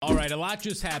Alright, a lot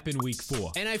just happened week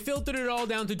 4, and I filtered it all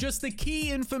down to just the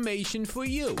key information for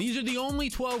you. These are the only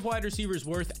 12 wide receivers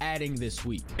worth adding this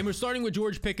week. And we're starting with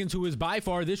George Pickens, who is by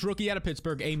far, this rookie out of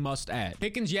Pittsburgh, a must-add.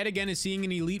 Pickens yet again is seeing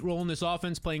an elite role in this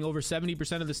offense, playing over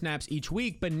 70% of the snaps each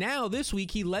week, but now this week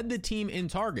he led the team in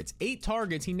targets. 8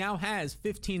 targets, he now has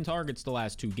 15 targets the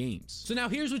last 2 games. So now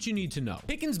here's what you need to know.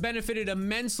 Pickens benefited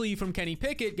immensely from Kenny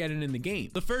Pickett getting in the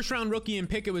game. The first-round rookie in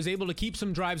Pickett was able to keep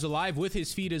some drives alive with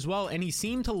his feet as well, and he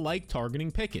seemed to like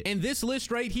targeting Pickett. And this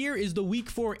list right here is the week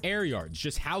 4 air yards,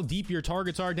 just how deep your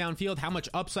targets are downfield, how much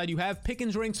upside you have.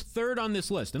 Pickens ranks 3rd on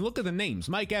this list, and look at the names: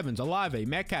 Mike Evans, Olave,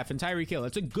 Metcalf, and Tyreek Hill.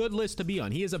 It's a good list to be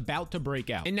on. He is about to break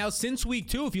out. And now since week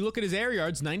 2, if you look at his air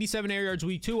yards, 97 air yards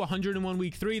week 2, 101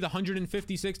 week 3, the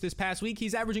 156 this past week,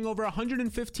 he's averaging over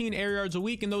 115 air yards a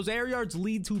week, and those air yards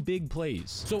lead to big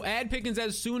plays. So add Pickens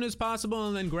as soon as possible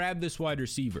and then grab this wide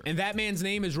receiver. And that man's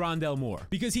name is Rondale Moore,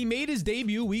 because he made his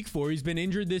debut week 4. He's been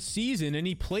injured this season, and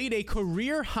he played a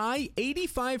career high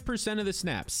 85% of the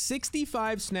snaps,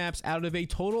 65 snaps out of a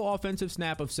total offensive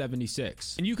snap of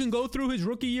 76. And you can go through his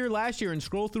rookie year last year and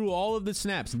scroll through all of the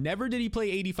snaps. Never did he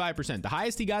play 85%. The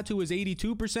highest he got to was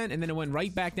 82%, and then it went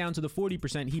right back down to the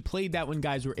 40%. He played that when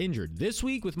guys were injured. This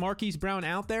week, with Marquise Brown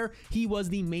out there, he was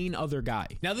the main other guy.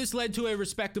 Now, this led to a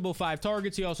respectable 5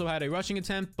 targets. He also had a rushing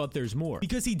attempt, but there's more,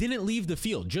 because he didn't leave the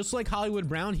field. Just like Hollywood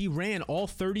Brown, he ran all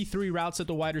 33 routes that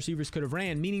the wide receivers could have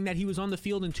ran, meaning that he was on the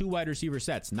field in 2 wide receiver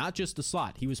sets, not just the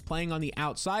slot. He was playing on the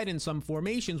outside in some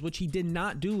formations, which he did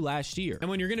not do last year. And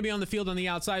when you're going to be on the field on the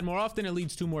outside more often, it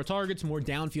leads to more targets, more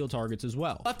downfield targets as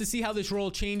well. We'll have to see how this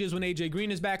role changes when AJ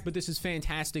Green is back, but this is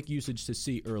fantastic usage to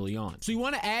see early on. So you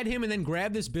want to add him and then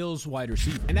grab this Bills wide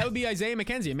receiver. And that would be Isaiah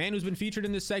McKenzie, a man who's been featured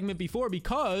in this segment before,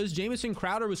 because Jamison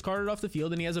Crowder was carted off the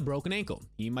field and he has a broken ankle.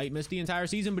 He might miss the entire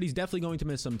season, but he's definitely going to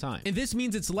miss some time. And this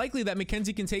means it's likely that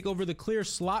McKenzie can take over the clear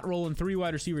slot role in 3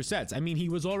 wide receiver sets. I mean, he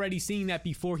was already seeing that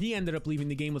before he ended up leaving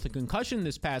the game with a concussion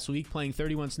this past week, playing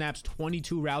 31 snaps,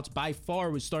 22 routes, by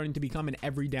far was starting to become an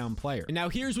every down player. And now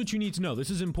here's what you need to know. This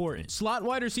is important. Slot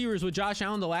wide receivers with Josh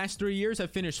Allen the last 3 years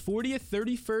have finished 40th,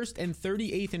 31st, and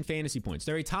 38th in fantasy points.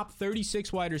 They're a top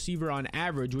 36 wide receiver on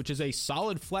average, which is a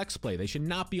solid flex play. They should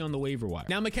not be on the waiver wire.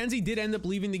 Now, McKenzie did end up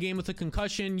leaving the game with a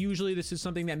concussion. Usually this is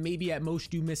something that maybe at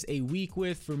most you miss a week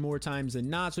with for more times than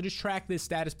not. So just track this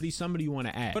status, but he's somebody you want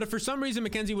to add. But if for some reason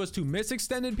McKenzie was to miss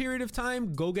extended period of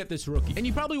time, go get this rookie. And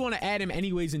you probably want to add him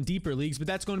anyways in deeper leagues, but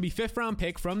that's going to be 5th round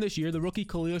pick from this year, the rookie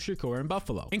Khalil Shakur in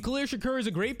Buffalo. And Khalil Shakur is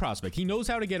a great prospect. He knows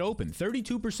how to get open.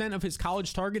 32% of his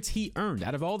college targets he earned.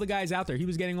 Out of all the guys out there, he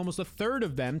was getting almost a third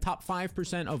of them, top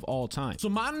 5% of all time. So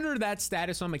monitor that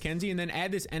status on McKenzie and then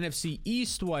add this NFC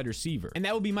East wide receiver. And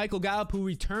that will be Michael Gallup, who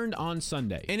returned on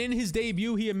Sunday. And in his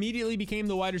debut, he immediately became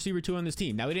the wide receiver 2 on this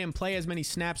team. Now, he didn't play as many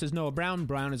snaps as Noah Brown.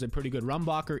 Brown is a pretty good run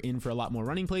blocker, in for a lot more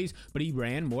running plays, but he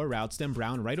ran more routes than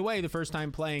Brown right away the first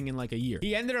time playing in like a year.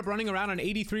 He ended up running around on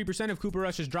 83% of Cooper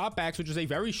Rush's dropbacks, which is a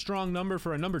very strong number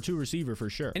for a number 2 receiver for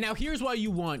sure. And now here's why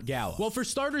you want Gallup. Well, for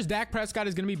starters, Dak Prescott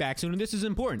is going to be back soon, and this is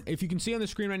important. If you can see on the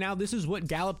screen right now, this is what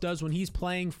Gallup does when he's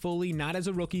playing fully, not as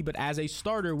a rookie, but as a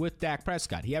starter with Dak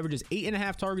Prescott. He averages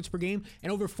 8.5 targets per game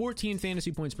and over 14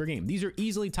 fantasy points per game. These are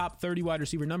easily top 30 wide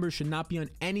receiver numbers, should not be on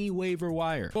any waiver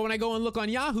wire. But when I go and look on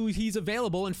Yahoo, he's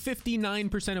available in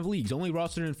 59% of leagues, only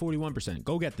rostered in 41%.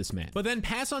 Go get this man. But then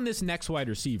pass on this next wide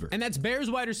receiver, and that's Bears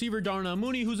wide receiver Darnell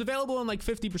Mooney, who's available in like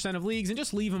 50% of leagues, and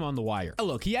just leave him on the wire. Now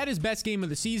look, he had his best game of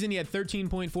the season. He had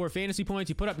 13.4 fantasy points.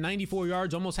 He put up 94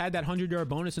 yards, almost had that 100-yard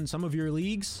bonus in some of your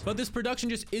leagues. But this production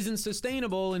just isn't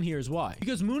sustainable, and here's why.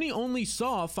 Because Mooney only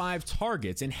saw 5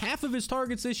 targets, and half of his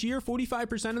targets this year,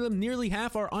 45% of them, nearly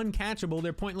half, are uncatchable.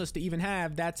 They're pointless to even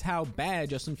have. That's how bad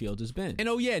Justin Fields has been. And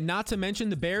oh yeah, not to mention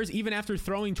the Bears, even after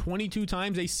throwing 22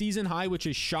 times, a season high, which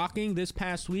is shocking this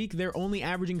past week, they're only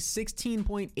averaging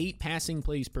 16.8 passing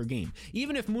plays per game.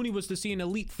 Even if Mooney was to see an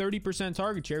elite 30%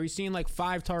 target share, he's seeing like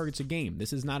 5 targets a game.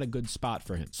 This is not a good spot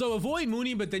for him. So avoid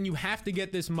Mooney, but then you have to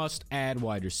get this must-add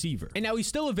wide receiver. And now he's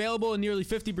still available in nearly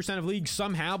 50% of leagues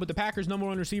somehow, but the Packers' number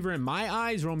 1 receiver in my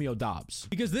eyes, Romeo Doubs.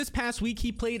 Because this past week,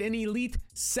 he played an elite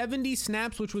 70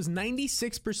 snaps, which was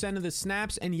 96% of the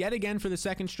snaps, and yet again, for the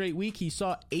second straight week, he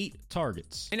saw 8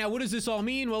 targets. And now what does this all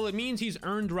mean? Well, it means he's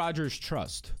earned Rodgers'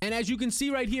 trust. And as you can see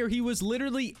right here, he was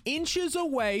literally inches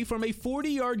away from a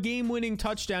 40-yard game-winning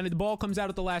touchdown. If the ball comes out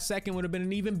at the last second, would have been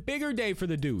an even bigger day for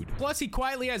the dude. Plus, he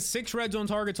quietly has 6 red zone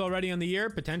targets already on the year,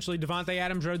 potentially Devontae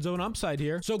Adams red zone upside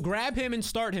here. So grab him and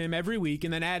start him every week,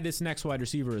 and then add this next wide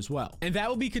receiver as well. And that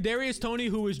will be Kadarius Toney,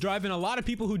 who is driving a lot of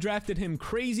people who drafted him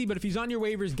crazy, but if he's on your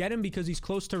waivers, get him because he's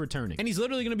close to returning. And he's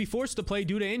literally going to be forced to play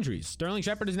due to injuries. Sterling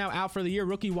Shepard is now out for the year.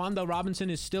 Rookie Wan'Dale Robinson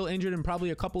is still injured and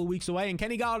probably a couple of weeks away, and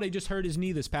Kenny Golladay just hurt his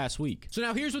knee this past week. So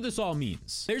now here's what this all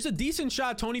means. There's a decent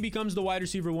shot Tony becomes the wide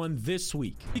receiver 1 this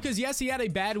week. Because yes, he had a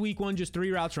bad week 1, just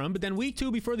 3 routes run, but then week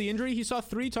 2 before the injury, he saw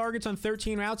 3 targets on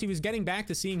 13 routes. He was getting back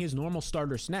to seeing his normal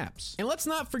starter snaps. And let's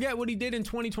not forget what he did in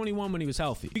 2021 when he was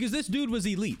healthy. Because this dude was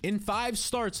elite. In 5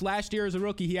 starts last year as a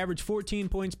rookie, he averaged 14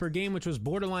 points per game, which was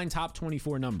borderline top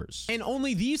 24 numbers. And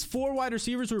only these 4 wide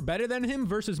receivers were better than him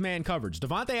versus man coverage.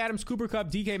 Davante Adams, Cooper Kupp,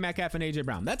 DK Metcalf, and AJ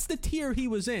Brown. That's the tier he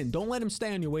was in. Don't let him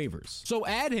stay on your waivers. So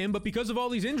add him, but because of all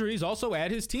these injuries, also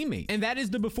add his teammate. And that is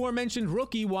the before mentioned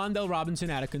rookie Wan'Dale Robinson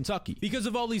out of Kentucky. Because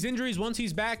of all these injuries, once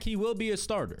he's back, he will be a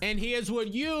starter. And here's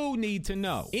what you need to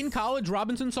know. In college,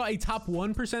 Robinson saw a top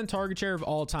 1% target share of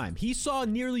all time. He saw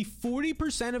nearly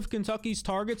 40% of Kentucky's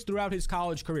targets throughout his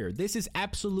college career. This is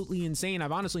absolutely insane.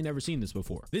 I've honestly never seen this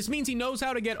before. This means he knows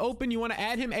how to get open. You want to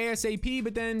add him ASAP,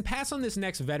 but then pass on this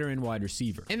next veteran wide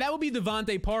receiver. And that will be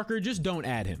Devontae Parker. Just don't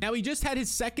add him. Now, he just had his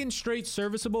 2nd straight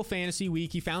serviceable fantasy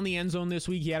week. He found the end zone this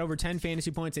week. He had over 10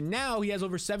 fantasy points, and now he has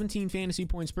over 17 fantasy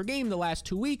points per game the last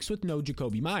 2 weeks with no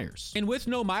Jacoby Myers. And with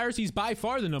no Myers, he's by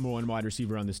far the number 1 wide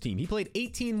receiver on this team. He played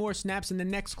 18 more snaps than the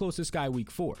next closest guy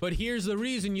week 4. But here's the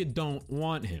reason you don't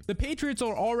want him. The Patriots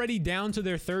are already down to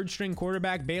their 3rd string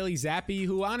quarterback, Bailey Zappi,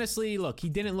 who honestly, look, he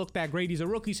didn't look that great. He's a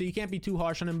rookie, so you can't be too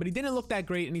harsh on him, but he didn't look that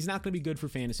great, and he's not going to be good for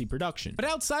fantasy production. But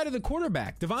outside of the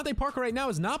quarterback, Devontae Parker right now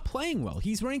is not playing well.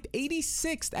 He's ranked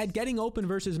 86th at getting open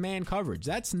versus man coverage.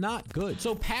 That's not good.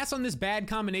 So pass on this bad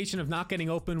combination of not getting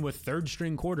open with 3rd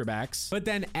string quarterbacks, but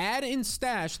then add and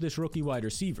stash this rookie wide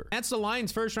receiver. That's the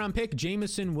Lions' 1st round pick,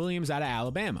 Jameson Williams out of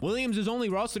Alabama. Williams is only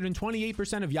rostered in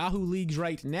 28% of Yahoo leagues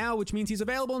right now, which means he's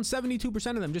available in 72%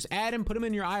 of them. Just add him, put him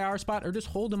in your IR spot, or just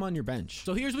hold him on your bench.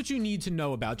 So here's what you need to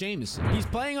know about Jameson. He's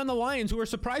playing on the Lions, who are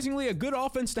surprisingly a good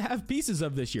offense to have pieces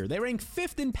of this year. They rank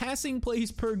 5th in passing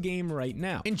plays per game right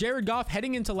now. And Jared Goff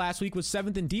heading into last week was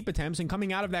 7th in deep attempts, and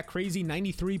coming out of that crazy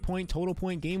 93-point total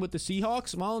point game with the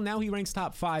Seahawks, well, now he ranks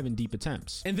top 5 in deep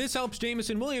attempts. And this helps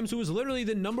Jameson Williams, who was literally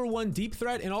the number 1 deep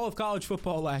threat in all of college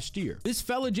football last year. This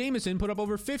fella Jameson put up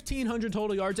over 1,500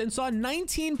 total yards and saw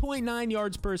 19.9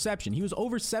 yards per reception. He was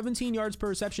over 17 yards per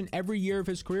reception every year of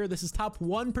his career. This is top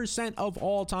 1% of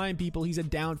all time, people. He's a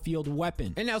downfield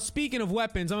weapon. And now, speaking of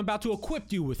weapons, I'm about to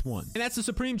equip you with one. And that's the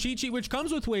Supreme Cheat Sheet, which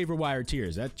comes with waiver wire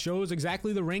tiers. That shows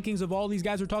exactly the rankings of all these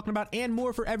guys we're talking about and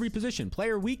more for every position.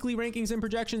 Player weekly rankings and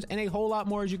projections, and a whole lot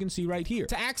more, as you can see right here.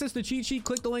 To access the cheat sheet,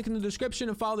 click the link in the description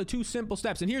and follow the 2 simple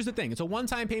steps. And here's the thing. It's a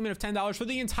one-time payment of $10 for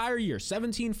the entire year,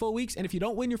 17 full weeks. And if you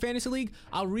don't win your fantasy league,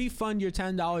 I'll refund your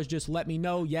 $10. Just let me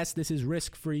know. Yes, this is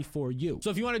risk-free for you. So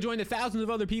if you want to join the thousands of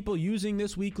other people using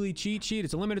this weekly cheat sheet,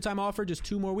 it's a limited time offer, just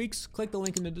 2 more weeks. Click the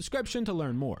link in the description to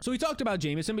learn more. So we talked about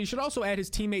Jameson, but you should also add his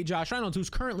teammate Josh Reynolds, who's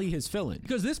currently his fill-in.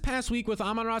 Because this past week with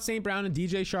Amon-Ra St. Brown and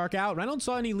DJ Chark out, Reynolds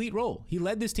saw an elite role. He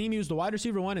led this team. He was the wide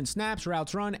receiver 1 in snaps,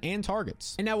 routes run, and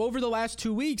targets. And now over the last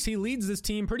 2 weeks, he leads this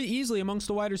team pretty easily amongst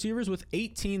the wide receivers with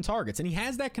 18 targets. And he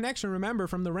has that connection, remember,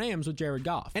 from the Rams with Jared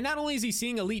Goff. And not only is he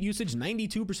seeing elite usage,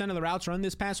 92% of the routes run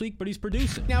this past week, but he's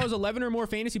producing. Now has 11 or more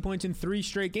fantasy points in 3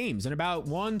 straight games. And about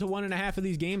 1 to 1.5 of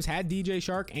these games had DJ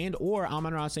Chark and or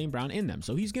Amon-Ra St. Brown in them.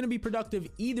 So he's going to be productive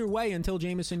either way until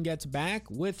Jameson gets back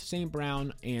with St.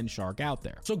 Brown and Chark out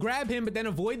there. So grab him, but then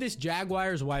avoid this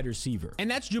Jaguars wide receiver. And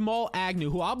that's Jamal Agnew,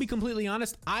 who I'll be completely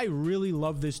honest, I really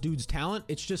love this dude's talent.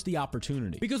 It's just the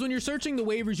opportunity. Because when you're searching the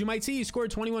waivers, you might see he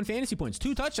scored 21 fantasy points,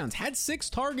 2 touchdowns, had 6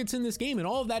 targets in this game, and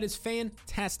all of that is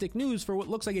fantastic news for what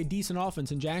looks like a decent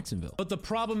offense in Jacksonville. But the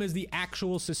problem is the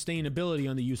actual sustainability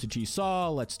on the usage he saw.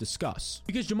 Let's discuss.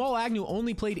 Because Jamal Agnew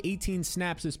only played 18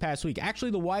 snaps this past week,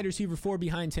 actually the wide receiver 4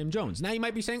 behind Tim Jones. Now you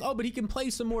might be saying, oh, but he can play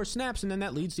some more snaps, and then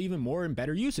that leads to even more and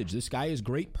better usage. This guy is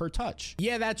great per touch.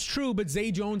 Yeah, that's true, but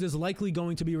Zay Jones is likely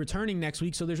going to be returning next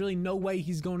week, so there's really no way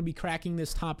he's going to be cracking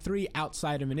this top 3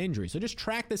 outside of an injury. So just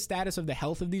track the status of the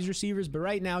health of these receivers, but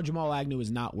right now, Jamal Agnew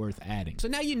is not worth adding. So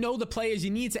now you know the players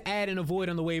you need to add and avoid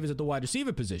on the waivers at the wide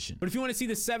receiver position. But if you want to see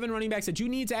the 7 running backs that you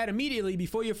need to add immediately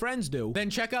before your friends do, then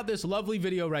check out this lovely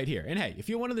video right here. And hey, if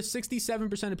you're one of the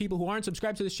 67% of people who aren't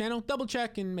subscribed to this channel, double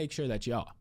check and make sure that you are.